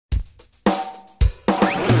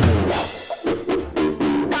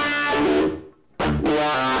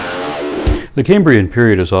The Cambrian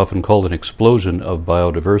period is often called an explosion of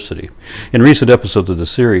biodiversity. In recent episodes of the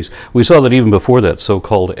series, we saw that even before that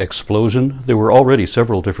so-called explosion, there were already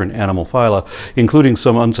several different animal phyla, including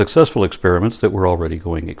some unsuccessful experiments that were already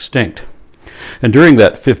going extinct. And during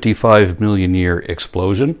that 55 million year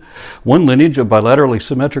explosion, one lineage of bilaterally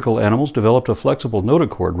symmetrical animals developed a flexible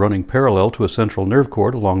notochord running parallel to a central nerve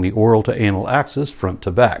cord along the oral to anal axis front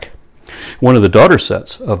to back. One of the daughter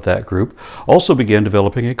sets of that group also began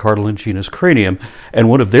developing a cartilaginous cranium, and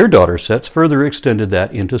one of their daughter sets further extended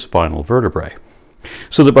that into spinal vertebrae.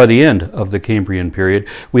 So that by the end of the Cambrian period,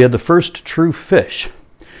 we had the first true fish.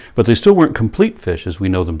 But they still weren't complete fish as we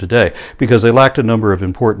know them today, because they lacked a number of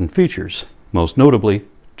important features, most notably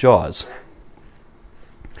jaws.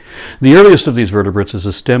 The earliest of these vertebrates is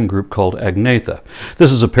a stem group called Agnatha.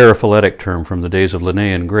 This is a paraphyletic term from the days of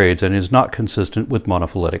Linnaean grades and is not consistent with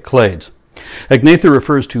monophyletic clades. Agnatha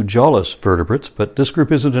refers to jawless vertebrates, but this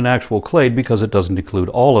group isn't an actual clade because it doesn't include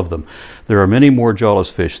all of them. There are many more jawless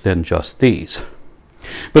fish than just these.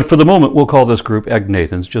 But for the moment, we'll call this group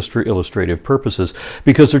Agnathans just for illustrative purposes,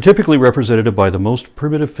 because they're typically represented by the most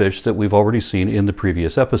primitive fish that we've already seen in the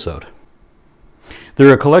previous episode.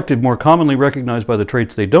 They're a collective more commonly recognized by the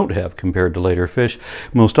traits they don't have compared to later fish.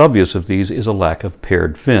 Most obvious of these is a lack of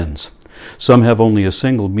paired fins. Some have only a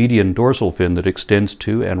single median dorsal fin that extends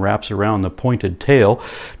to and wraps around the pointed tail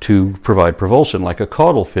to provide propulsion like a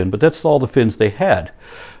caudal fin, but that's all the fins they had,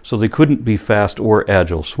 so they couldn't be fast or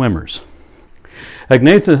agile swimmers.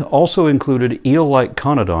 Agnatha also included eel-like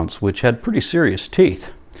conodonts, which had pretty serious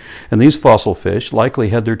teeth. And these fossil fish likely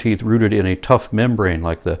had their teeth rooted in a tough membrane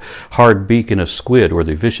like the hard beak in a squid or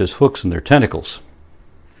the vicious hooks in their tentacles.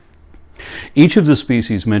 Each of the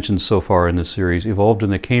species mentioned so far in this series evolved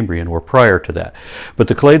in the Cambrian or prior to that, but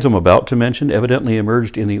the clades I'm about to mention evidently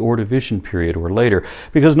emerged in the Ordovician period or later,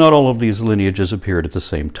 because not all of these lineages appeared at the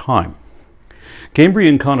same time.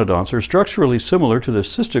 Cambrian conodonts are structurally similar to the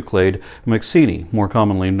sister clade Maxini, more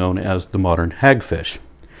commonly known as the modern hagfish.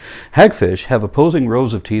 Hagfish have opposing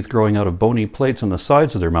rows of teeth growing out of bony plates on the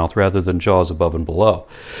sides of their mouth rather than jaws above and below.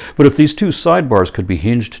 But if these two sidebars could be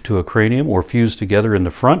hinged to a cranium or fused together in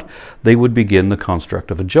the front, they would begin the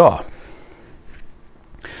construct of a jaw.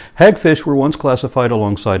 Hagfish were once classified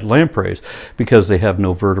alongside lampreys because they have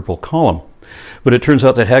no vertebral column. But it turns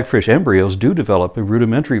out that hagfish embryos do develop a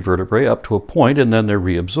rudimentary vertebrae up to a point and then they're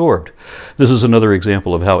reabsorbed. This is another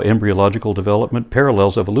example of how embryological development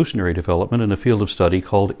parallels evolutionary development in a field of study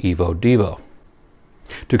called evo-devo.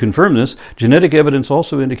 To confirm this, genetic evidence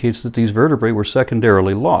also indicates that these vertebrae were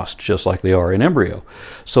secondarily lost, just like they are in embryo.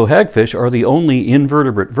 So hagfish are the only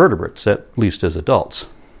invertebrate vertebrates, at least as adults.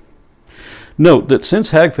 Note that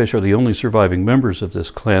since hagfish are the only surviving members of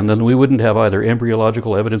this clan, then we wouldn't have either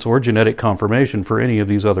embryological evidence or genetic confirmation for any of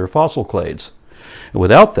these other fossil clades. And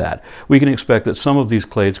without that, we can expect that some of these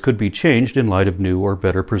clades could be changed in light of new or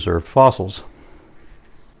better preserved fossils.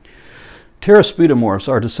 Pterospidomorphs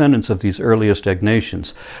are descendants of these earliest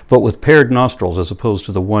Agnathians, but with paired nostrils as opposed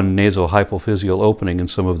to the one nasohypophyseal opening in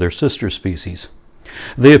some of their sister species.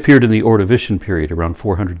 They appeared in the Ordovician period around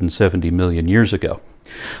 470 million years ago.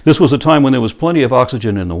 This was a time when there was plenty of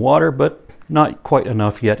oxygen in the water, but not quite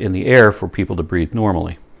enough yet in the air for people to breathe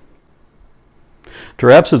normally.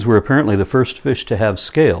 Pterapsids were apparently the first fish to have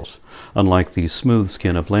scales, unlike the smooth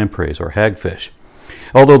skin of lampreys or hagfish.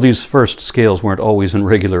 Although these first scales weren't always in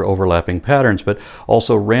regular overlapping patterns, but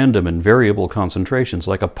also random and variable concentrations,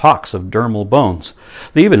 like a pox of dermal bones.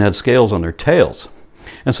 They even had scales on their tails.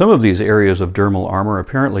 And some of these areas of dermal armor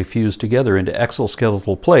apparently fused together into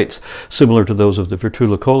exoskeletal plates, similar to those of the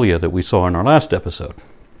Vertulicolia that we saw in our last episode.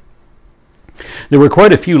 There were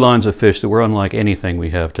quite a few lines of fish that were unlike anything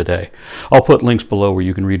we have today. I'll put links below where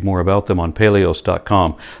you can read more about them on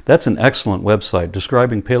paleos.com. That's an excellent website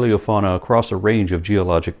describing paleofauna across a range of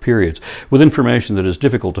geologic periods, with information that is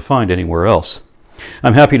difficult to find anywhere else.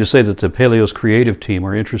 I'm happy to say that the Paleos creative team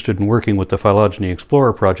are interested in working with the Phylogeny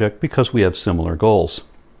Explorer project because we have similar goals.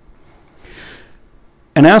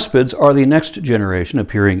 Anaspids are the next generation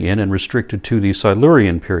appearing in and restricted to the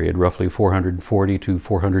Silurian period, roughly 440 to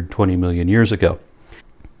 420 million years ago.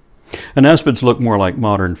 Anaspids look more like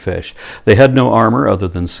modern fish. They had no armor other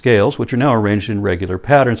than scales, which are now arranged in regular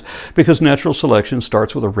patterns because natural selection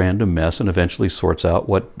starts with a random mess and eventually sorts out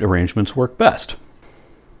what arrangements work best.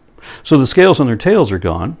 So the scales on their tails are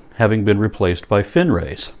gone, having been replaced by fin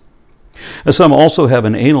rays. Some also have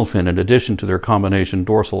an anal fin in addition to their combination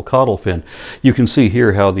dorsal caudal fin. You can see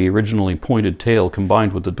here how the originally pointed tail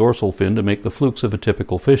combined with the dorsal fin to make the flukes of a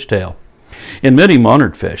typical fishtail. In many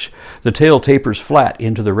monard fish, the tail tapers flat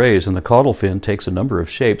into the rays and the caudal fin takes a number of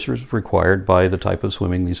shapes as required by the type of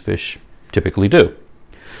swimming these fish typically do.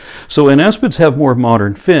 So anaspids have more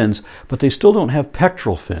modern fins, but they still don't have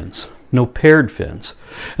pectoral fins, no paired fins.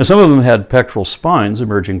 And some of them had pectoral spines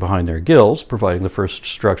emerging behind their gills, providing the first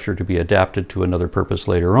structure to be adapted to another purpose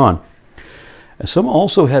later on. And some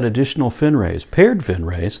also had additional fin rays, paired fin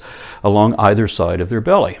rays, along either side of their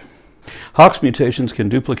belly. Hox mutations can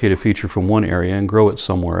duplicate a feature from one area and grow it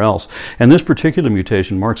somewhere else, and this particular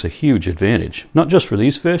mutation marks a huge advantage, not just for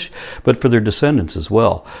these fish, but for their descendants as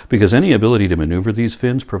well, because any ability to maneuver these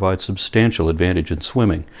fins provides substantial advantage in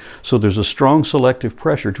swimming, so there's a strong selective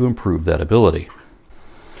pressure to improve that ability.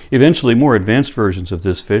 Eventually, more advanced versions of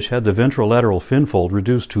this fish had the ventrolateral fin fold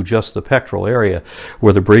reduced to just the pectoral area,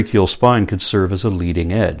 where the brachial spine could serve as a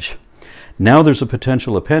leading edge. Now there's a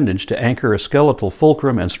potential appendage to anchor a skeletal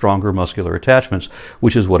fulcrum and stronger muscular attachments,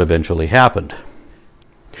 which is what eventually happened.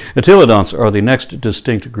 Atelodonts are the next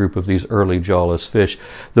distinct group of these early jawless fish,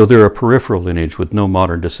 though they're a peripheral lineage with no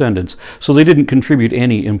modern descendants, so they didn't contribute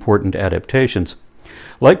any important adaptations.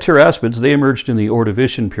 Like pteraspids, they emerged in the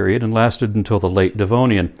Ordovician period and lasted until the late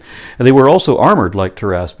Devonian. And they were also armored like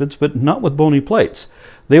pteraspids, but not with bony plates.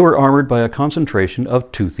 They were armored by a concentration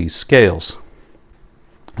of toothy scales.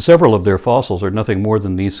 Several of their fossils are nothing more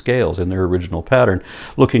than these scales in their original pattern,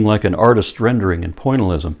 looking like an artist's rendering in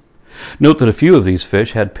pointillism. Note that a few of these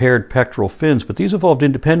fish had paired pectoral fins, but these evolved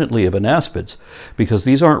independently of anaspids, because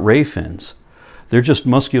these aren't ray fins. They're just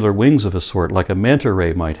muscular wings of a sort, like a manta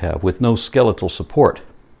ray might have, with no skeletal support.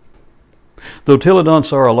 Though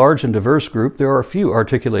telodonts are a large and diverse group, there are a few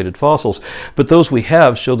articulated fossils, but those we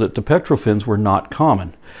have show that the pectoral fins were not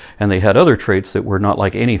common, and they had other traits that were not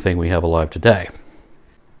like anything we have alive today.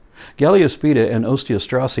 Galliospida and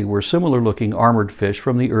Osteostraci were similar-looking armored fish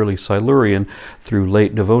from the early Silurian through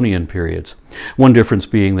late Devonian periods. One difference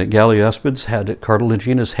being that Galliospids had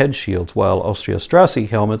cartilaginous head shields, while Osteostraci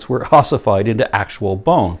helmets were ossified into actual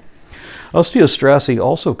bone. Osteostraci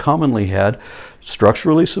also commonly had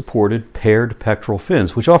structurally supported paired pectoral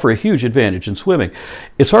fins, which offer a huge advantage in swimming.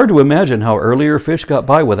 It's hard to imagine how earlier fish got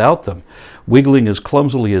by without them, wiggling as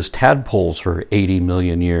clumsily as tadpoles for 80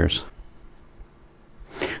 million years.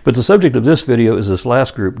 But the subject of this video is this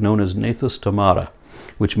last group known as Gnathostomata,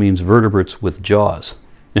 which means vertebrates with jaws.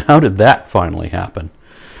 How did that finally happen?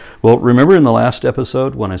 Well, remember in the last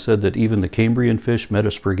episode when I said that even the Cambrian fish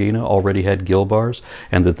Metaspergina already had gill bars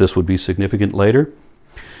and that this would be significant later?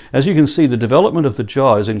 As you can see, the development of the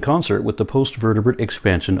jaw is in concert with the post-vertebrate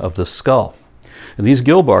expansion of the skull. And these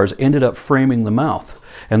gill bars ended up framing the mouth,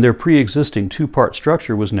 and their pre-existing two-part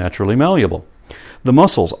structure was naturally malleable. The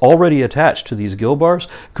muscles already attached to these gill bars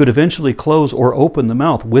could eventually close or open the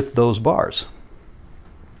mouth with those bars.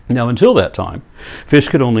 Now, until that time, fish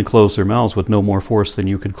could only close their mouths with no more force than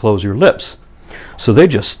you could close your lips. So they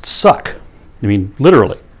just suck. I mean,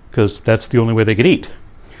 literally, because that's the only way they could eat.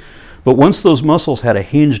 But once those muscles had a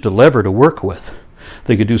hinged lever to work with,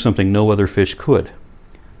 they could do something no other fish could.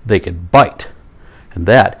 They could bite. And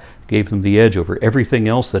that gave them the edge over everything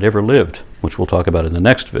else that ever lived, which we'll talk about in the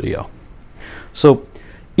next video. So,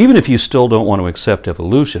 even if you still don't want to accept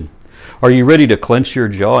evolution, are you ready to clench your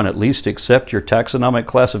jaw and at least accept your taxonomic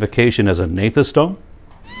classification as a gnathostome?